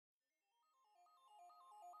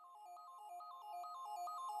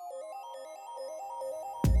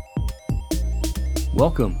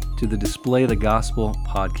Welcome to the Display the Gospel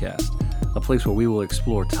podcast, a place where we will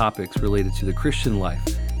explore topics related to the Christian life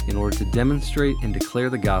in order to demonstrate and declare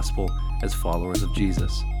the gospel as followers of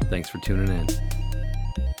Jesus. Thanks for tuning in.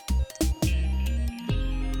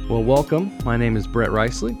 Well, welcome. My name is Brett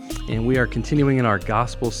Risley, and we are continuing in our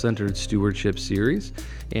gospel-centered stewardship series.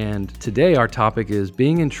 And today our topic is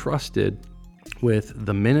being entrusted with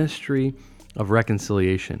the ministry of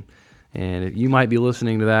reconciliation. And you might be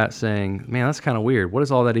listening to that saying, man, that's kind of weird. What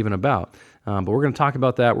is all that even about? But we're going to talk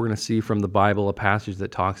about that. We're going to see from the Bible a passage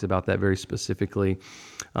that talks about that very specifically.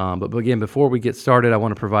 But again, before we get started, I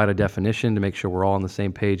want to provide a definition to make sure we're all on the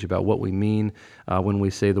same page about what we mean when we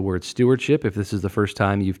say the word stewardship. If this is the first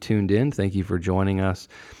time you've tuned in, thank you for joining us.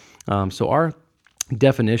 So our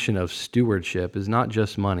definition of stewardship is not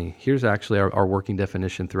just money. Here's actually our working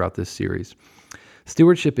definition throughout this series.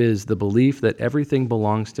 Stewardship is the belief that everything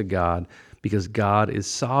belongs to God because God is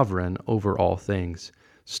sovereign over all things.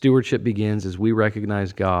 Stewardship begins as we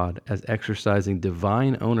recognize God as exercising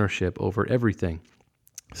divine ownership over everything.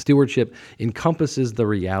 Stewardship encompasses the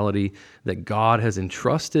reality that God has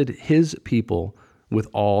entrusted His people with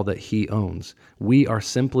all that He owns. We are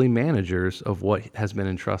simply managers of what has been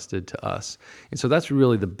entrusted to us. And so that's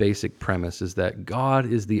really the basic premise, is that God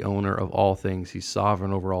is the owner of all things. He's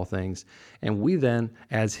sovereign over all things. And we then,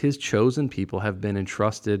 as His chosen people, have been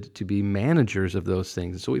entrusted to be managers of those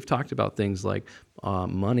things. And so we've talked about things like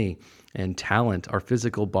money and talent, our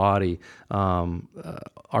physical body,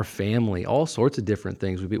 our family, all sorts of different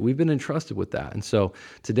things. We've been entrusted with that. And so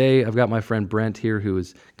today I've got my friend Brent here who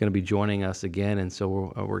is going to be joining us again. And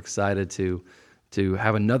so we're excited to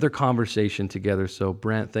have another conversation together. So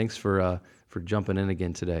Brent, thanks for jumping in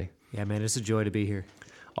again today. Yeah, man, it's a joy to be here.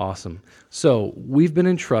 Awesome. So we've been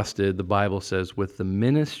entrusted, the Bible says, with the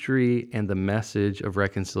ministry and the message of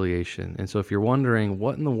reconciliation. And so if you're wondering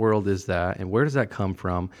what in the world is that and where does that come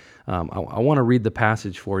from, I want to read the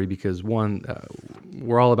passage for you because one,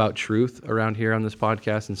 we're all about truth around here on this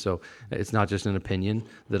podcast. And so it's not just an opinion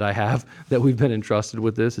that I have that we've been entrusted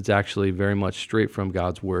with this. It's actually very much straight from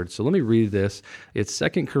God's word. So let me read this. It's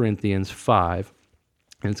 2 Corinthians 5,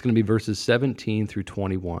 and it's going to be verses 17 through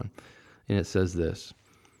 21. And it says this.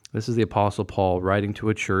 This is the Apostle Paul writing to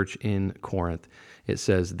a church in Corinth. It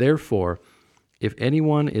says, "Therefore, if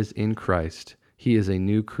anyone is in Christ, he is a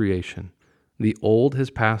new creation. The old has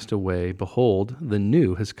passed away. Behold, the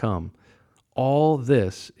new has come. All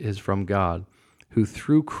this is from God, who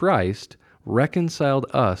through Christ reconciled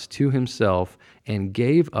us to Himself and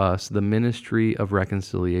gave us the ministry of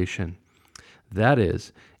reconciliation. That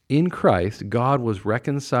is, in Christ, God was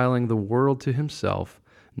reconciling the world to Himself,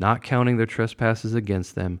 not counting their trespasses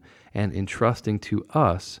against them, and entrusting to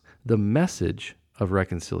us the message of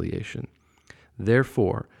reconciliation.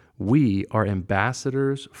 Therefore, we are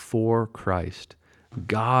ambassadors for Christ,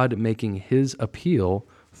 God making His appeal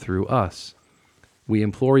through us. We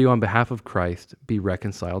implore you on behalf of Christ, be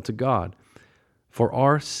reconciled to God. For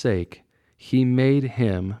our sake, He made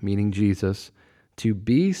Him," meaning Jesus, "to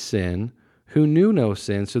be sin, who knew no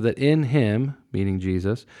sin, so that in Him," meaning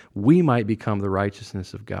Jesus, "we might become the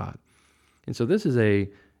righteousness of God." And so this is a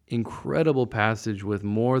incredible passage with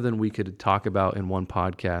more than we could talk about in one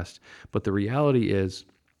podcast. But the reality is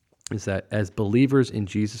that as believers in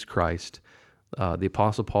Jesus Christ, the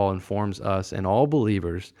Apostle Paul informs us and all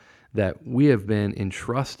believers that we have been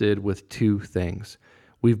entrusted with two things.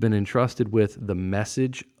 We've been entrusted with the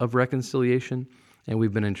message of reconciliation, and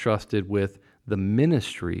we've been entrusted with the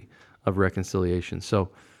ministry of reconciliation. So,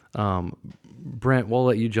 Brent, we'll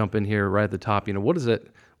let you jump in here right at the top.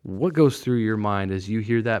 What goes through your mind as you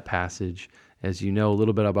hear that passage, as you know a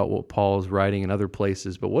little bit about what Paul is writing in other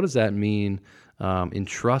places, but what does that mean,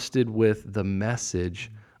 entrusted with the message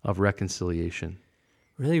of reconciliation?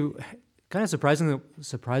 Really, kind of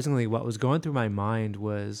surprisingly, what was going through my mind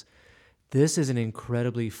was this is an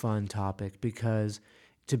incredibly fun topic because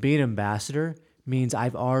to be an ambassador means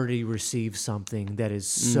I've already received something that is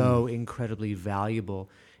so incredibly valuable.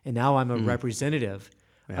 And now I'm a representative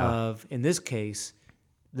of, in this case,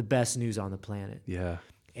 the best news on the planet. Yeah.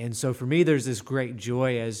 And so for me, there's this great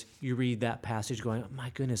joy as you read that passage going, oh my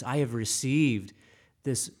goodness, I have received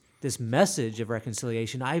this message of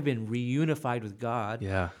reconciliation. I've been reunified with God.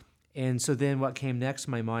 Yeah. And so then what came next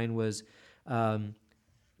in my mind was a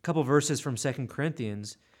couple verses from 2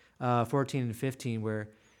 Corinthians 14 and 15 where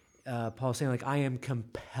Paul's saying, I am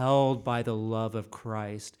compelled by the love of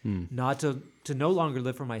Christ, not to no longer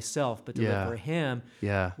live for myself, but to live for Him,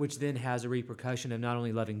 which then has a repercussion of not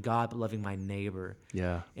only loving God, but loving my neighbor.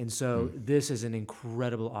 Yeah. And so this is an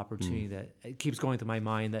incredible opportunity that it keeps going through my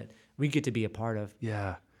mind that we get to be a part of.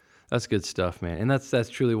 Yeah. That's good stuff, man. And that's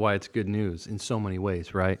truly why it's good news in so many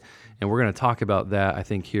ways, right? And we're going to talk about that, I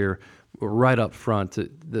think, here right up front.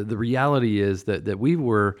 The reality is that we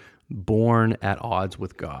were born at odds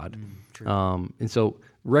with God. True. And so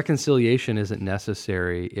reconciliation isn't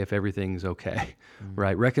necessary if everything's okay,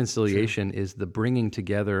 right? Reconciliation is the bringing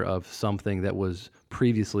together of something that was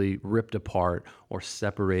previously ripped apart or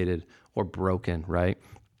separated or broken, right?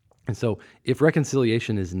 And so if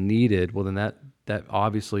reconciliation is needed, well, then that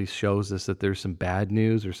obviously shows us that there's some bad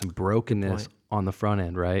news or some brokenness on the front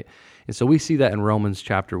end, right? And so we see that in Romans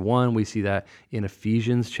chapter 1. We see that in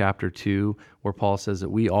Ephesians chapter 2, where Paul says that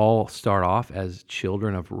we all start off as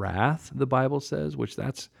children of wrath, the Bible says, which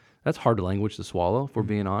that's hard language to swallow, if we're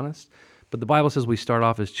being honest. But the Bible says we start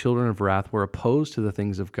off as children of wrath. We're opposed to the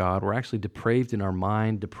things of God. We're actually depraved in our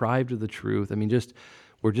mind, deprived of the truth. I mean,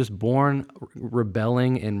 we're just born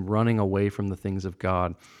rebelling and running away from the things of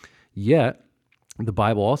God. Yet, the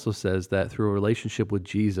Bible also says that through a relationship with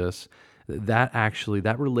Jesus,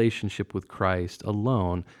 that relationship with Christ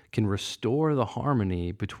alone can restore the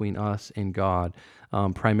harmony between us and God,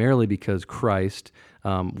 primarily because Christ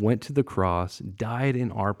went to the cross, died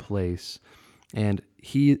in our place, and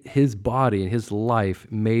his body and his life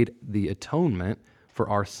made the atonement for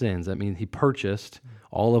our sins. I mean, he purchased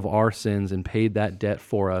all of our sins and paid that debt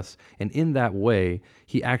for us. And in that way,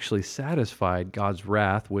 he actually satisfied God's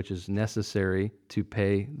wrath, which is necessary to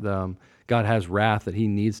pay them. God has wrath that he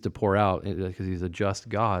needs to pour out because he's a just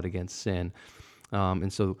God against sin.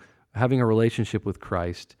 And so having a relationship with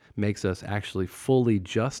Christ makes us actually fully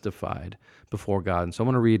justified before God. And so I'm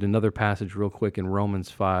going to read another passage real quick in Romans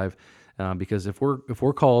 5, because if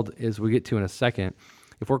we're called, as we get to in a second,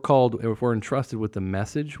 if we're entrusted with the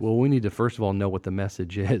message, well, we need to first of all know what the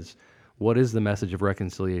message is. What is the message of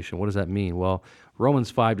reconciliation? What does that mean? Well,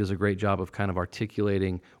 Romans 5 does a great job of kind of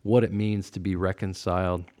articulating what it means to be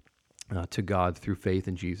reconciled to God through faith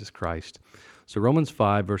in Jesus Christ. So Romans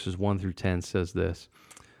 5 verses 1 through 10 says this: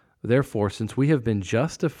 "Therefore, since we have been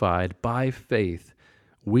justified by faith,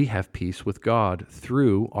 we have peace with God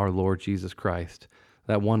through our Lord Jesus Christ."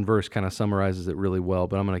 That one verse kind of summarizes it really well,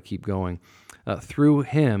 but I'm going to keep going. "Through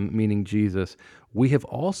him," meaning Jesus, "we have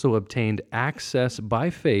also obtained access by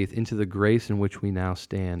faith into the grace in which we now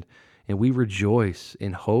stand, and we rejoice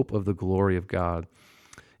in hope of the glory of God."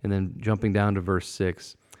 And then jumping down to verse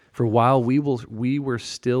 6, "For while we were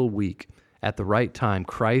still weak, at the right time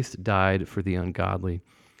Christ died for the ungodly.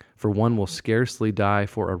 For one will scarcely die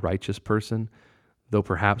for a righteous person, though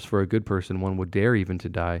perhaps for a good person one would dare even to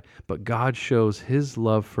die. But God shows his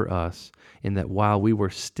love for us in that while we were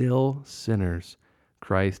still sinners,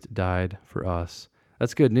 Christ died for us."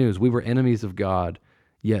 That's good news. We were enemies of God,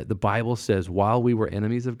 yet the Bible says while we were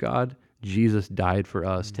enemies of God, Jesus died for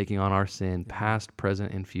us, taking on our sin, past,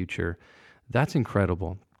 present, and future. That's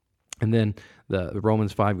incredible. And then the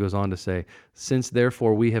Romans 5 goes on to say, "Since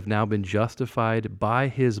therefore we have now been justified by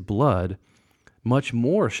his blood, much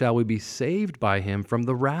more shall we be saved by him from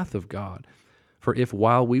the wrath of God. For if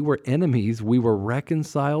while we were enemies, we were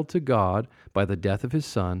reconciled to God by the death of his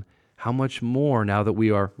Son, how much more now that we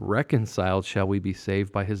are reconciled shall we be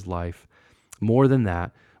saved by his life? More than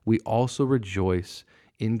that, we also rejoice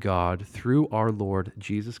in God through our Lord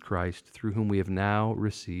Jesus Christ, through whom we have now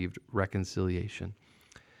received reconciliation."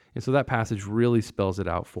 And so that passage really spells it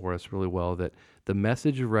out for us really well, that the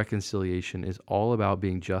message of reconciliation is all about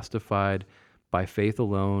being justified by faith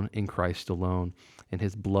alone, in Christ alone. And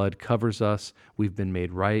his blood covers us. We've been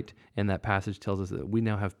made right. And that passage tells us that we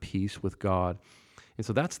now have peace with God. And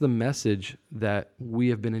so that's the message that we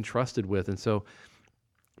have been entrusted with. And so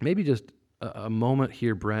maybe just a moment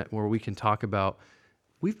here, Brent, where we can talk about,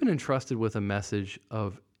 we've been entrusted with a message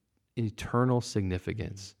of eternal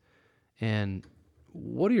significance. And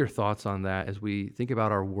what are your thoughts on that as we think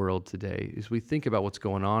about our world today? As we think about what's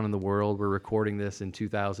going on in the world, we're recording this in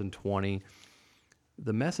 2020.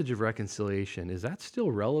 The message of reconciliation, is that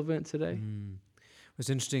still relevant today? What's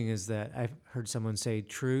interesting is that I've heard someone say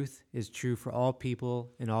truth is true for all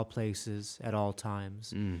people in all places at all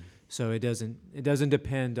times. So it doesn't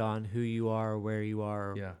depend on who you are or where you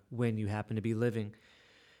are or when you happen to be living.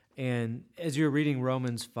 And as you're reading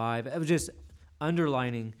Romans 5, I was just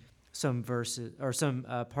underlining some verses or some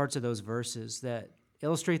parts of those verses that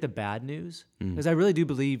illustrate the bad news, because I really do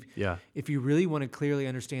believe if you really want to clearly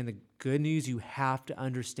understand the good news, you have to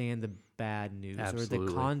understand the bad news. Absolutely. Or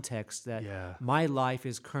the context that my life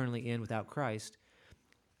is currently in without Christ.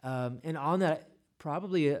 And on that,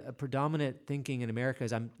 probably a predominant thinking in America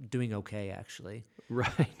is I'm doing okay, actually.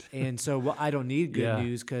 Right. And so I don't need good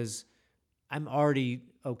news because I'm already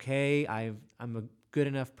okay. I'm a good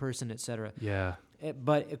enough person, etc. Yeah.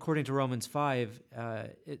 But according to Romans 5,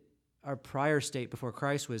 our prior state before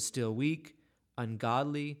Christ was still weak,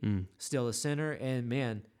 ungodly, still a sinner, and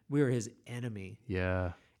man, we were his enemy.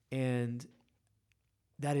 Yeah. And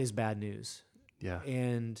that is bad news. Yeah.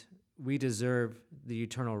 And we deserve the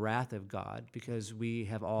eternal wrath of God because we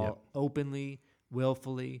have all openly,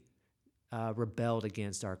 willfully rebelled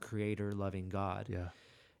against our creator, loving God. Yeah.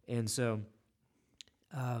 And so,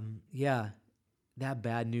 that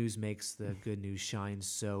bad news makes the good news shine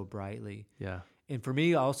so brightly. Yeah. And for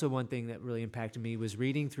me, also one thing that really impacted me was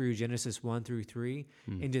reading through Genesis 1 through 3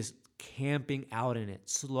 and just camping out in it,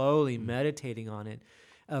 slowly meditating on it.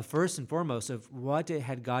 First and foremost, of what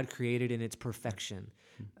had God created in its perfection.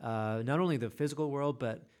 Not only the physical world,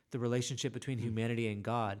 but the relationship between humanity and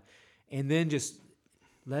God. And then just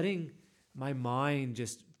letting my mind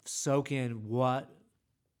just soak in what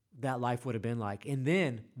that life would have been like, and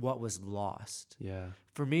then what was lost. Yeah.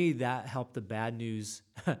 For me, that helped the bad news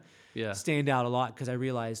Yeah. stand out a lot because I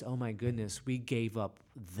realized, oh my goodness, we gave up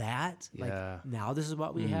that. Yeah. Like now this is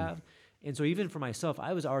what we have. And so even for myself,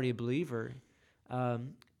 I was already a believer.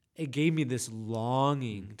 It gave me this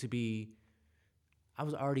longing to be, I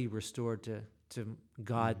was already restored to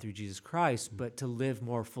God through Jesus Christ, but to live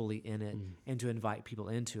more fully in it and to invite people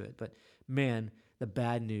into it. But man, the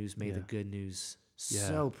bad news made the good news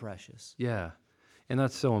so precious. Yeah. And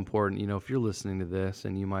that's so important. You know, if you're listening to this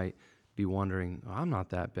and you might be wondering, oh, I'm not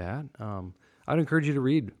that bad. I'd encourage you to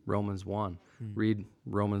read Romans 1. Read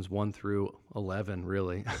Romans 1 through 11,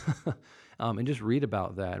 really. And just read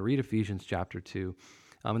about that. Read Ephesians chapter 2.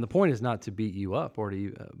 And the point is not to beat you up or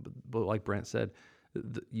to, but like Brent said,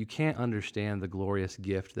 you can't understand the glorious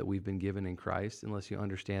gift that we've been given in Christ unless you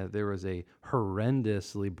understand that there was a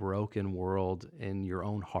horrendously broken world in your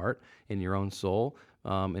own heart, in your own soul.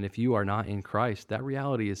 And if you are not in Christ, that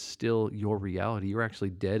reality is still your reality. You're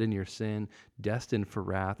actually dead in your sin, destined for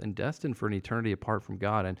wrath, and destined for an eternity apart from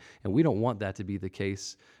God. And we don't want that to be the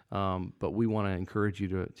case, but we want to encourage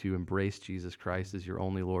you to embrace Jesus Christ as your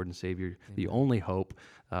only Lord and Savior, the only hope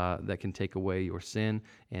that can take away your sin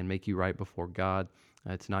and make you right before God.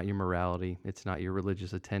 It's not your morality. It's not your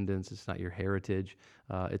religious attendance. It's not your heritage.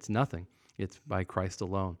 It's nothing. It's by Christ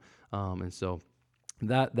alone. And so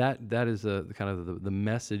that is the kind of the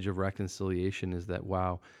message of reconciliation is that,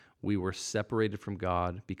 wow, we were separated from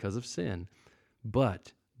God because of sin,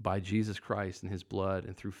 but by Jesus Christ and his blood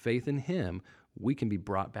and through faith in him, we can be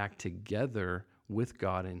brought back together with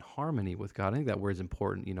God in harmony with God. I think that word is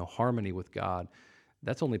important, harmony with God.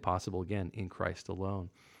 That's only possible, again, in Christ alone.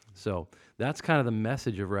 So that's kind of the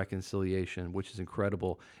message of reconciliation, which is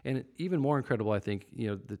incredible. And even more incredible, I think,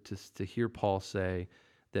 to hear Paul say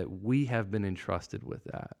that we have been entrusted with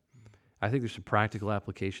that. I think there's some practical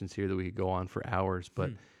applications here that we could go on for hours, but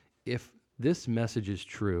if this message is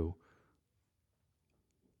true,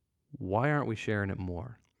 why aren't we sharing it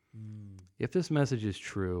more? If this message is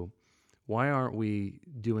true, why aren't we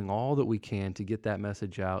doing all that we can to get that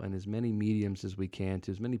message out in as many mediums as we can,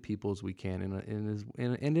 to as many people as we can,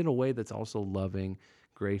 and in a way that's also loving,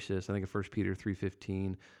 gracious? I think of 1 Peter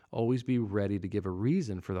 3:15, always be ready to give a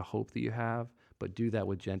reason for the hope that you have, but do that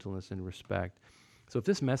with gentleness and respect. So if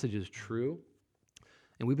this message is true,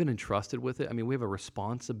 and we've been entrusted with it, we have a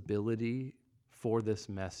responsibility for this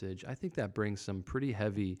message. I think that brings some pretty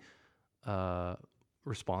heavy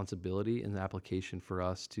responsibility and application for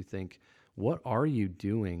us to think, what are you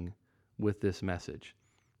doing with this message?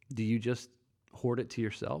 Do you just hoard it to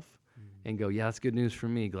yourself and go, yeah, that's good news for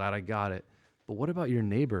me, glad I got it? But what about your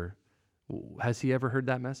neighbor? Has he ever heard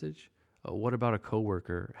that message? What about a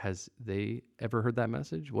coworker? Has they ever heard that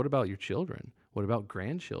message? What about your children? What about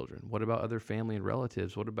grandchildren? What about other family and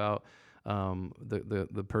relatives? What about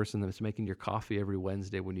the person that's making your coffee every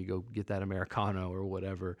Wednesday when you go get that Americano or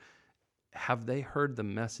whatever? Have they heard the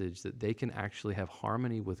message that they can actually have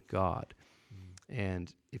harmony with God?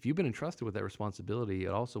 And if you've been entrusted with that responsibility, it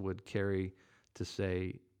also would carry to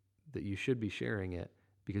say that you should be sharing it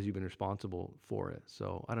because you've been responsible for it.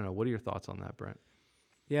 So I don't know. What are your thoughts on that, Brent?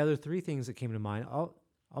 Yeah, there are three things that came to mind. I'll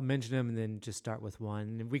mention them and then just start with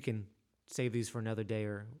one. And we can save these for another day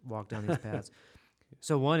or walk down these paths.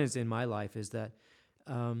 So one is in my life is that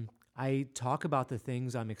I talk about the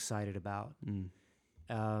things I'm excited about.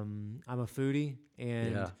 I'm a foodie,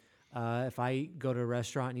 and if I go to a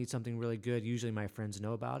restaurant and eat something really good, usually my friends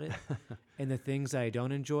know about it. And the things that I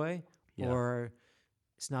don't enjoy or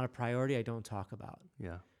it's not a priority, I don't talk about.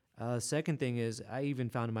 Yeah. Second thing is I even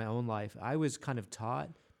found in my own life, I was kind of taught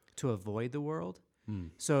to avoid the world.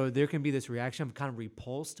 So there can be this reaction. I'm kind of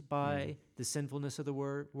repulsed by the sinfulness of the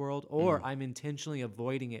world, or I'm intentionally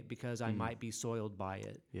avoiding it because I might be soiled by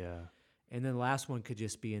it. Yeah. And then the last one could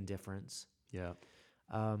just be indifference. Yeah.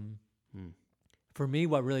 For me,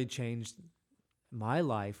 what really changed my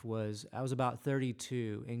life was I was about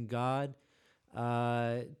 32, and God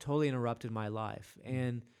totally interrupted my life.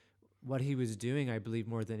 And what he was doing, I believe,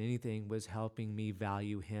 more than anything, was helping me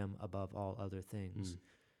value him above all other things.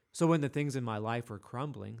 So when the things in my life were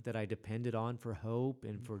crumbling that I depended on for hope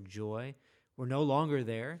and for joy were no longer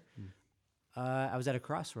there, I was at a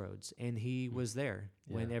crossroads, and he was there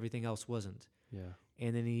when Yeah. everything else wasn't. Yeah.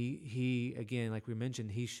 And then he again, like we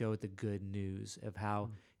mentioned, he showed the good news of how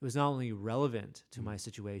it was not only relevant to my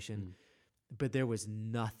situation, but there was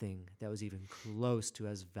nothing that was even close to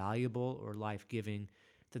as valuable or life-giving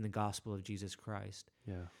than the gospel of Jesus Christ.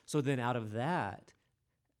 Yeah. So then out of that,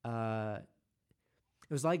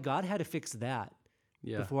 it was like God had to fix that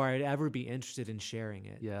Yeah. before I'd ever be interested in sharing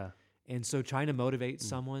it. Yeah. And so trying to motivate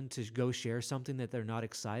someone to go share something that they're not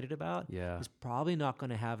excited about Yeah. is probably not going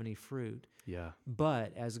to have any fruit. Yeah.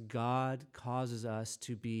 But as God causes us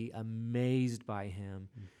to be amazed by him,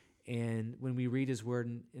 and when we read his word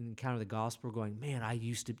and encounter the gospel, we're going, man,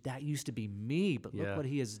 that used to be me, but Yeah. look what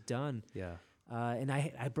he has done. Yeah. And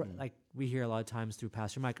I brought, like we hear a lot of times through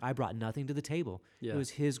Pastor Mike, I brought nothing to the table. Yeah. It was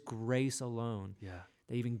his grace alone Yeah.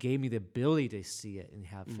 that even gave me the ability to see it and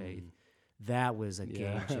have faith. That was a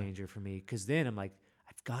Yeah. game changer for me, because then I'm like,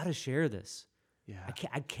 I've got to share this. Yeah.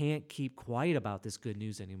 I can't keep quiet about this good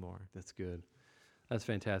news anymore. That's good. That's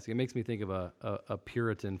fantastic. It makes me think of a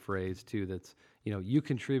Puritan phrase too. That's, you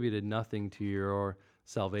contributed nothing to your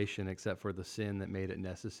salvation except for the sin that made it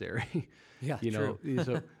necessary. Yeah, true.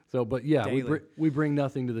 But yeah, Daily. we bring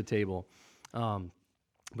nothing to the table.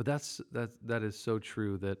 But that is so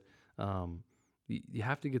true that you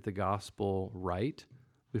have to get the gospel right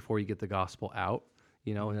before you get the gospel out.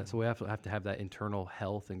 And so we have to have that internal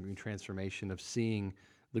health and transformation of seeing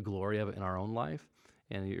the glory of it in our own life.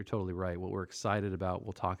 And you're totally right. What we're excited about,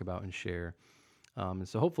 we'll talk about and share. And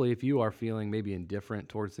so hopefully if you are feeling maybe indifferent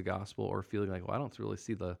towards the gospel, or feeling like, well, I don't really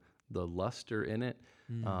see the luster in it,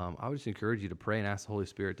 I would just encourage you to pray and ask the Holy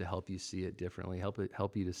Spirit to help you see it differently,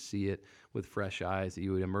 help you to see it with fresh eyes, that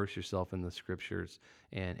you would immerse yourself in the scriptures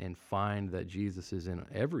and find that Jesus is in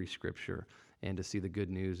every scripture, and to see the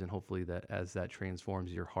good news. And hopefully that as that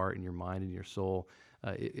transforms your heart and your mind and your soul,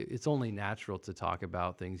 it's only natural to talk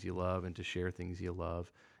about things you love and to share things you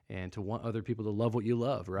love, and to want other people to love what you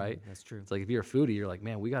love, right? That's true. It's like if you're a foodie, you're like,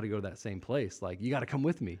 man, we got to go to that same place. Like, you got to come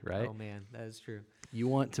with me, right? Oh man, that is true. You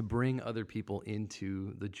want to bring other people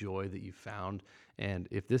into the joy that you found. And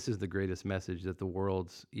if this is the greatest message that the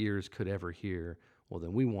world's ears could ever hear, well,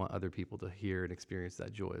 then we want other people to hear and experience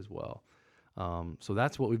that joy as well. So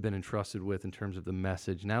that's what we've been entrusted with in terms of the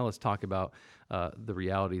message. Now let's talk about the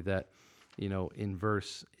reality that, in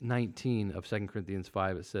verse 19 of 2 Corinthians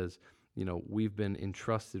 5, it says, we've been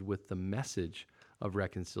entrusted with the message of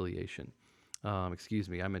reconciliation. Excuse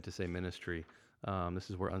me, I meant to say ministry. This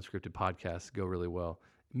is where unscripted podcasts go really well.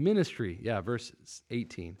 Ministry, verse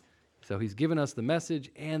 18. So he's given us the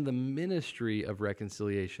message and the ministry of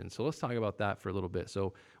reconciliation. So let's talk about that for a little bit.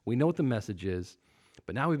 So we know what the message is,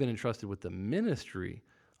 but now we've been entrusted with the ministry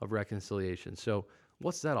of reconciliation. So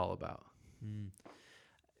what's that all about?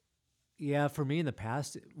 Yeah, for me in the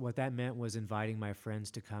past, what that meant was inviting my friends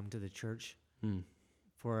to come to the church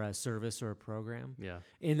for a service or a program. Yeah.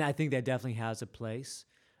 And I think that definitely has a place.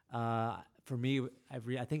 For me,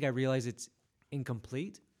 I think I realize it's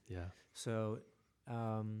incomplete. Yeah. So,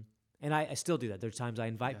 and I still do that. There's times I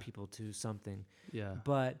invite people to something. Yeah.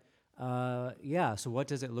 But, so what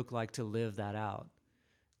does it look like to live that out?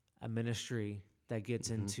 A ministry that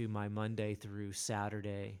gets into my Monday through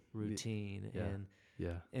Saturday routine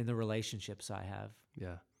and the relationships I have.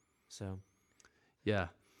 Yeah. So, Yeah.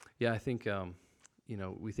 I think,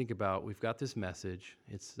 we think about, we've got this message.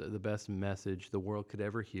 It's the best message the world could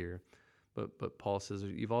ever hear. But Paul says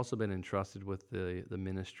you've also been entrusted with the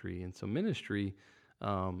ministry. And so ministry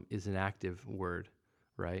is an active word,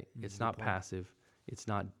 right? It's not passive. It's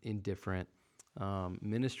not indifferent.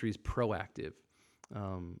 Ministry is proactive.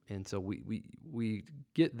 And so we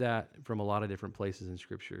get that from a lot of different places in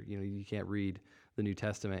Scripture. You can't read the New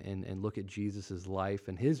Testament and look at Jesus's life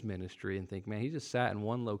and his ministry and think, man, he just sat in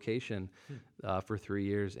one location for 3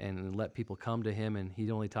 years and let people come to him, and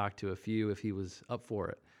he'd only talk to a few if he was up for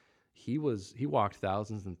it. He walked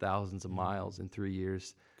thousands and thousands of miles in 3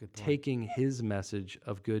 years, taking his message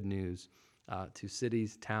of good news to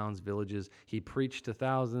cities, towns, villages. He preached to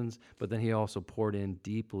thousands, but then he also poured in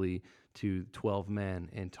deeply to 12 men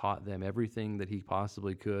and taught them everything that he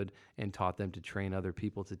possibly could, and taught them to train other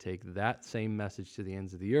people to take that same message to the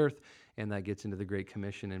ends of the earth. And that gets into the Great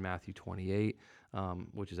Commission in Matthew 28,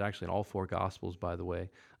 which is actually in all four Gospels, by the way.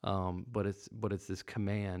 But it's this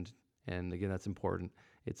command. And again, that's important.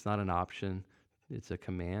 It's not an option. It's a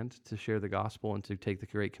command to share the gospel and to take the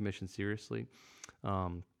Great Commission seriously.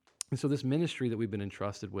 And so this ministry that we've been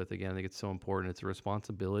entrusted with, again, I think it's so important. It's a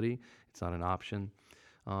responsibility. It's not an option.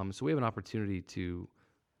 So we have an opportunity to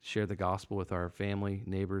share the gospel with our family,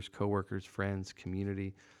 neighbors, coworkers, friends,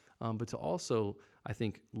 community, but to also, I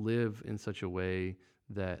think, live in such a way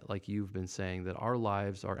that, like you've been saying, that our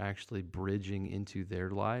lives are actually bridging into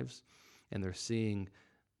their lives, and they're seeing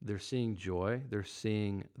joy, they're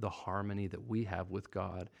seeing the harmony that we have with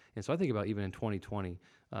God. And so I think about even in 2020,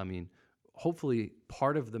 I mean, hopefully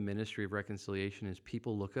part of the ministry of reconciliation is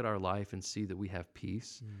people look at our life and see that we have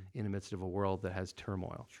peace in the midst of a world that has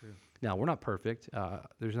turmoil. True. Now, we're not perfect.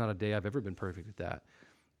 There's not a day I've ever been perfect at that.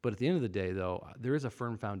 But at the end of the day, though, there is a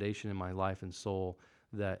firm foundation in my life and soul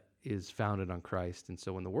that is founded on Christ. And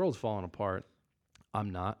so when the world's falling apart, I'm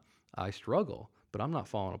not. I struggle, but I'm not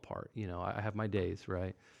falling apart. You know, I have my days,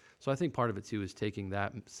 right? So I think part of it, too, is taking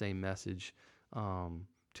that same message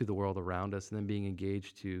to the world around us, and then being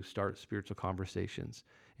engaged to start spiritual conversations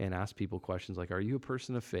and ask people questions like, are you a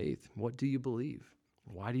person of faith? What do you believe?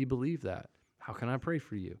 Why do you believe that? How can I pray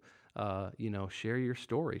for you? Share your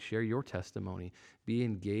story, share your testimony, be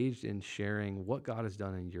engaged in sharing what God has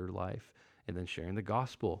done in your life, and then sharing the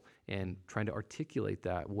gospel and trying to articulate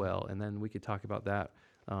that well. And then we could talk about that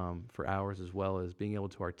for hours, as well as being able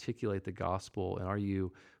to articulate the gospel. And are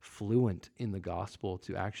you fluent in the gospel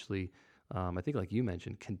to actually, I think, like you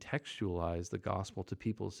mentioned, contextualize the gospel to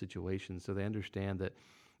people's situations so they understand that,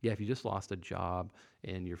 yeah, if you just lost a job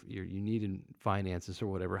and you needed finances or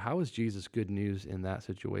whatever, how is Jesus good news in that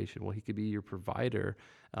situation? Well, he could be your provider,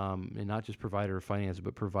 and not just provider of finances,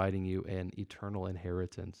 but providing you an eternal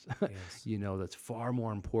inheritance, Yes. that's far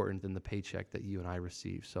more important than the paycheck that you and I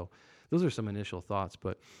receive. So those are some initial thoughts,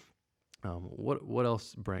 but what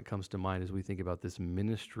else, Brent, comes to mind as we think about this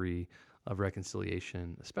ministry of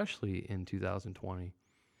reconciliation, especially in 2020?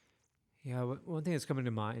 Yeah, one thing that's coming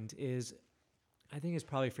to mind is I think it's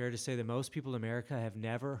probably fair to say that most people in America have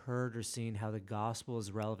never heard or seen how the gospel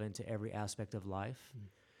is relevant to every aspect of life.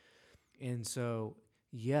 And so,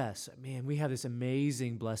 yes, man, we have this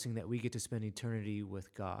amazing blessing that we get to spend eternity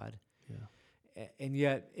with God. Yeah. And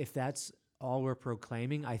yet, if that's all we're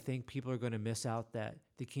proclaiming, I think people are going to miss out that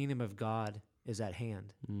the kingdom of God is at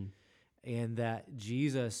hand and that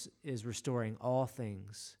Jesus is restoring all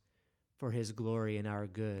things for his glory and our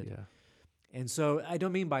good. Yeah. And so I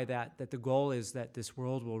don't mean by that the goal is that this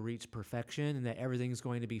world will reach perfection and that everything's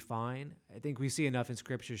going to be fine. I think we see enough in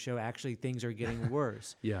Scripture to show actually things are getting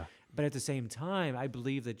worse. Yeah. But at the same time, I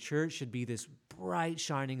believe the church should be this bright,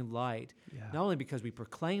 shining light, Yeah. not only because we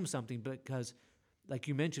proclaim something, but because, like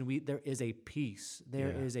you mentioned, there is a peace,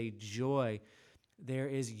 there is a joy, there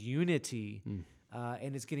is unity,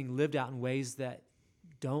 and it's getting lived out in ways that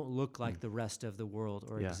don't look like the rest of the world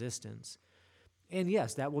or existence. And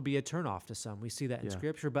yes, that will be a turnoff to some. We see that in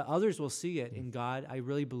Scripture, but others will see it in God. I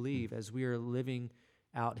really believe as we are living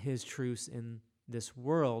out his truths in this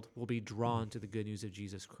world, we'll be drawn to the good news of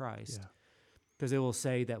Jesus Christ. Because it will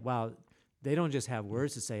say that, wow, they don't just have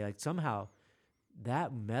words to say, like somehow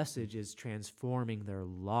that message is transforming their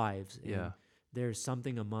lives. And there's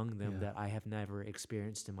something among them that I have never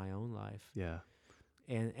experienced in my own life. Yeah.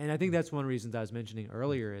 And I think that's one reason that I was mentioning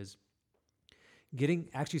earlier is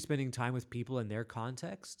actually spending time with people in their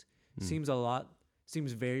context seems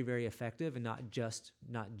very, very effective, and not just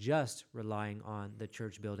relying on the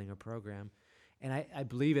church building or program. And I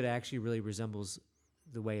believe it actually really resembles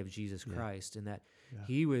the way of Jesus Christ in that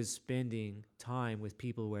he was spending time with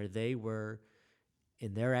people where they were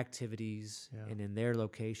in their activities and in their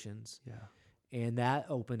locations. Yeah. And that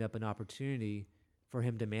opened up an opportunity for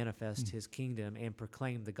him to manifest his kingdom and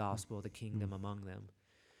proclaim the gospel of the kingdom among them.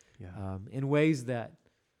 Yeah. In ways that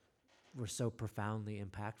were so profoundly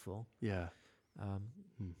impactful. Yeah.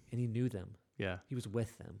 And he knew them. Yeah. He was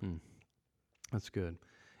with them. That's good.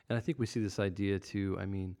 And I think we see this idea too. I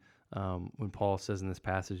mean, when Paul says in this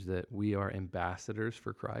passage that we are ambassadors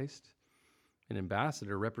for Christ, an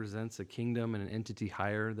ambassador represents a kingdom and an entity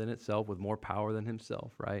higher than itself with more power than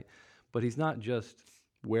himself, right? But he's not just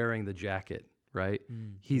wearing the jacket, right?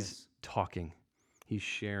 He's talking. He's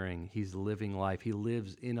sharing, he's living life. He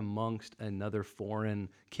lives in amongst another foreign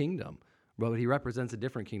kingdom, but he represents a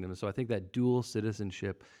different kingdom. So I think that dual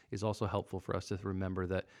citizenship is also helpful for us to remember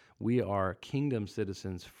that we are kingdom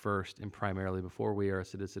citizens first and primarily before we are a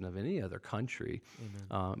citizen of any other country.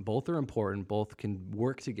 Both are important. Both can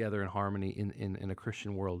work together in harmony in a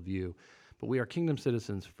Christian worldview. But we are kingdom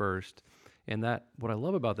citizens first. And that what I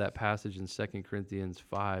love about that passage in 2 Corinthians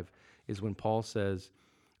 5 is when Paul says,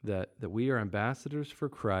 that we are ambassadors for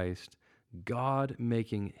Christ, God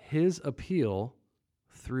making his appeal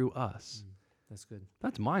through us. That's good.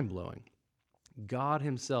 That's mind-blowing. God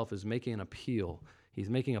himself is making an appeal. He's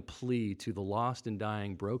making a plea to the lost and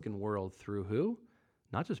dying, broken world through who?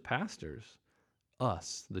 Not just pastors,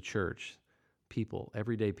 us, the church, people,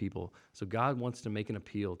 everyday people. So God wants to make an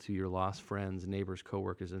appeal to your lost friends, neighbors,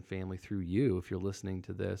 coworkers, and family through you. If you're listening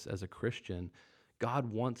to this as a Christian, God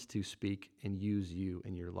wants to speak and use you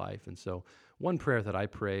in your life. And so one prayer that I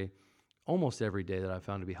pray almost every day that I've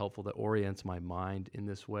found to be helpful that orients my mind in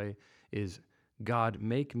this way is, God,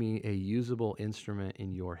 make me a usable instrument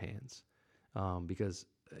in your hands. Because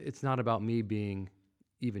it's not about me being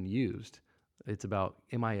even used. It's about,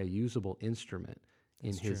 am I a usable instrument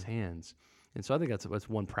in his hands? And so I think that's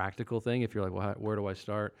one practical thing. If you're like, well, where do I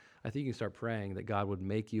start? I think you can start praying that God would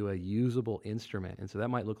make you a usable instrument. And so that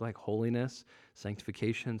might look like holiness,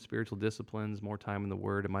 sanctification, spiritual disciplines, more time in the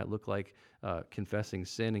Word. It might look like confessing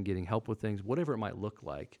sin and getting help with things, whatever it might look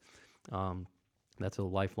like. That's a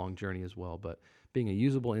lifelong journey as well. But being a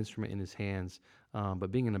usable instrument in his hands,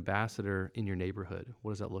 but being an ambassador in your neighborhood,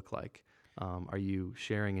 what does that look like? Are you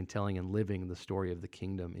sharing and telling and living the story of the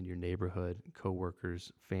kingdom in your neighborhood,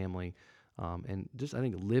 coworkers, family? And just, I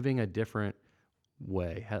think, living a different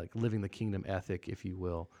way, like living the kingdom ethic, if you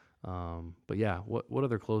will. But yeah, what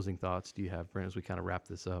other closing thoughts do you have, Brent, as we kind of wrap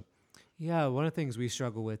this up? Yeah, one of the things we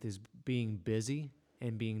struggle with is being busy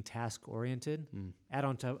and being task-oriented. Add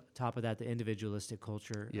on top of that the individualistic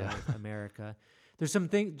culture of America. There's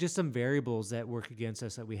just some variables that work against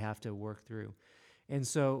us that we have to work through. And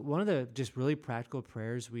so one of the just really practical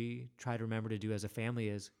prayers we try to remember to do as a family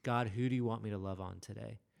is, God, who do you want me to love on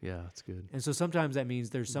today? Yeah, that's good. And so sometimes that means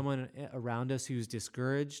there's someone around us who's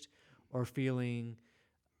discouraged or feeling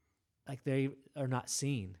like they are not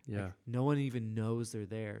seen. Yeah. Like no one even knows they're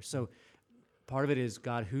there. So part of it is,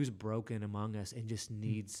 God, who's broken among us and just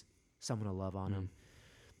needs someone to love on him,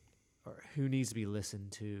 or who needs to be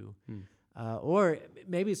listened to. Or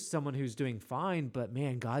maybe it's someone who's doing fine, but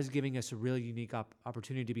man, God's giving us a really unique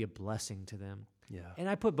opportunity to be a blessing to them. Yeah. And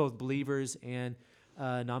I put both believers and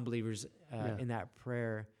non-believers in that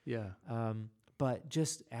prayer. Yeah. But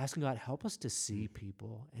just asking God, help us to see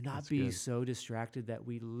people and not That's be good. so distracted that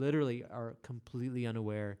we literally are completely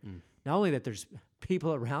unaware, not only that there's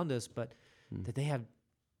people around us, but that they have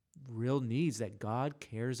real needs that God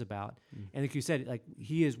cares about. And like you said, like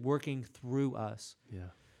he is working through us. Yeah.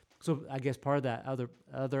 So I guess part of that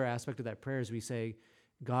other aspect of that prayer is we say,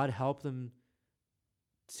 God, help them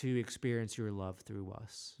to experience your love through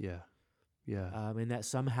us. Yeah. Yeah. And that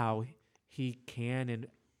somehow he can and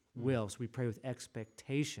will. So we pray with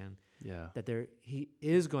expectation Yeah. that he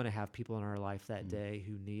is going to have people in our life that day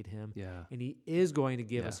who need him. Yeah. And he is going to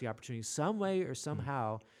give us the opportunity some way or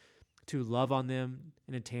somehow to love on them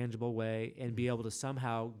in a tangible way and be able to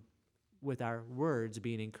somehow, with our words,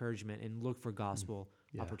 be an encouragement and look for gospel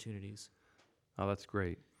opportunities. Oh, that's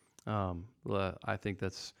great. Well, I think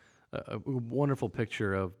that's a wonderful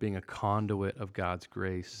picture of being a conduit of God's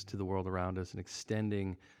grace to the world around us and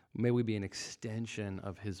extending. May we be an extension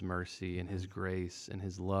of his mercy and his grace and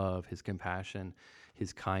his love, his compassion,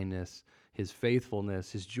 his kindness, his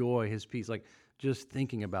faithfulness, his joy, his peace. Like just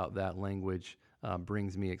thinking about that language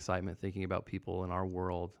brings me excitement, thinking about people in our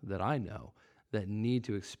world that I know that need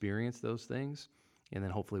to experience those things. And then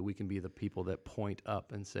hopefully we can be the people that point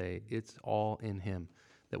up and say, it's all in him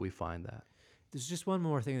that we find that. There's just one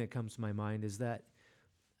more thing that comes to my mind is that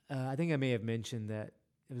I think I may have mentioned that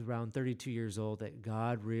it was around 32 years old that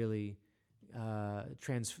God really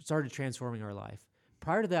started transforming our life.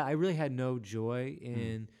 Prior to that, I really had no joy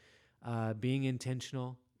in being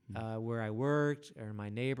intentional where I worked or in my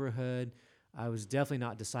neighborhood. I was definitely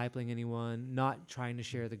not discipling anyone, not trying to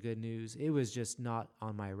share the good news. It was just not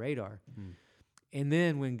on my radar. And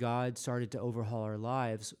then when God started to overhaul our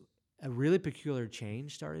lives, a really peculiar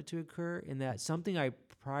change started to occur in that something I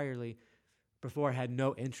before had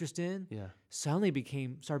no interest in, suddenly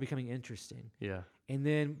started becoming interesting. Yeah. And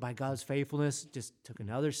then by God's faithfulness, just took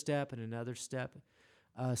another step and another step.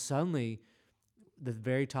 Suddenly, the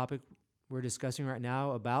very topic we're discussing right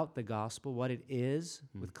now about the gospel, what it is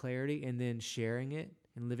with clarity, and then sharing it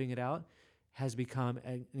and living it out, has become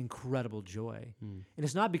an incredible joy. And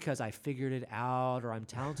it's not because I figured it out or I'm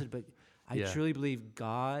talented, but I truly believe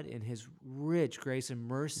God in his rich grace and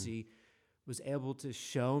mercy was able to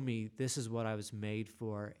show me this is what I was made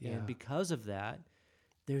for. Yeah. And because of that,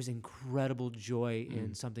 there's incredible joy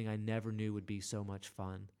in something I never knew would be so much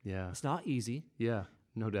fun. Yeah. It's not easy, Yeah.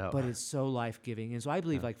 No doubt. but it's so life-giving. And so I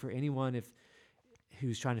believe like for anyone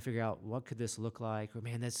who's trying to figure out what could this look like, or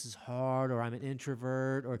man, this is hard, or I'm an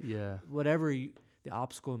introvert, or whatever the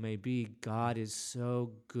obstacle may be, God is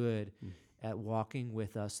so good at walking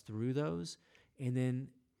with us through those. And then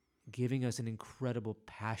giving us an incredible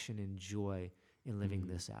passion and joy in living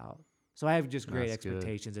this out. So I have just great That's good.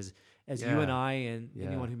 expectations as you Yeah. and I and Yeah.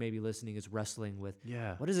 anyone who may be listening is wrestling with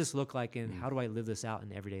Yeah. what does this look like and how do I live this out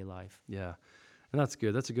in everyday life? Yeah. And that's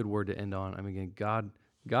good. That's a good word to end on. I mean, again,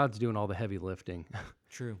 God's doing all the heavy lifting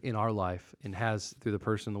True. in our life and has through the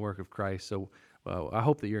person and the work of Christ. So I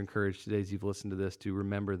hope that you're encouraged today as you've listened to this to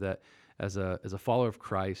remember that as a follower of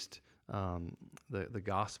Christ, the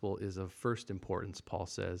gospel is of first importance, Paul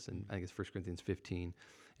says, and I think it's 1 Corinthians 15.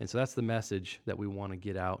 And so that's the message that we want to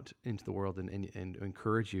get out into the world and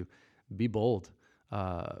encourage you. Be bold,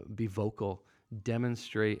 be vocal,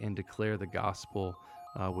 demonstrate and declare the gospel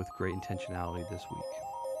with great intentionality this week.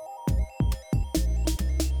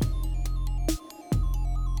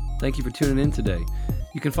 Thank you for tuning in today.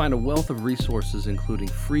 You can find a wealth of resources, including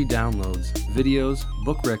free downloads, videos,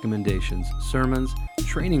 book recommendations, sermons,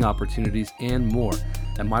 training opportunities, and more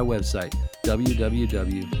at my website,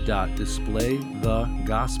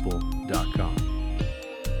 www.displaythegospel.com.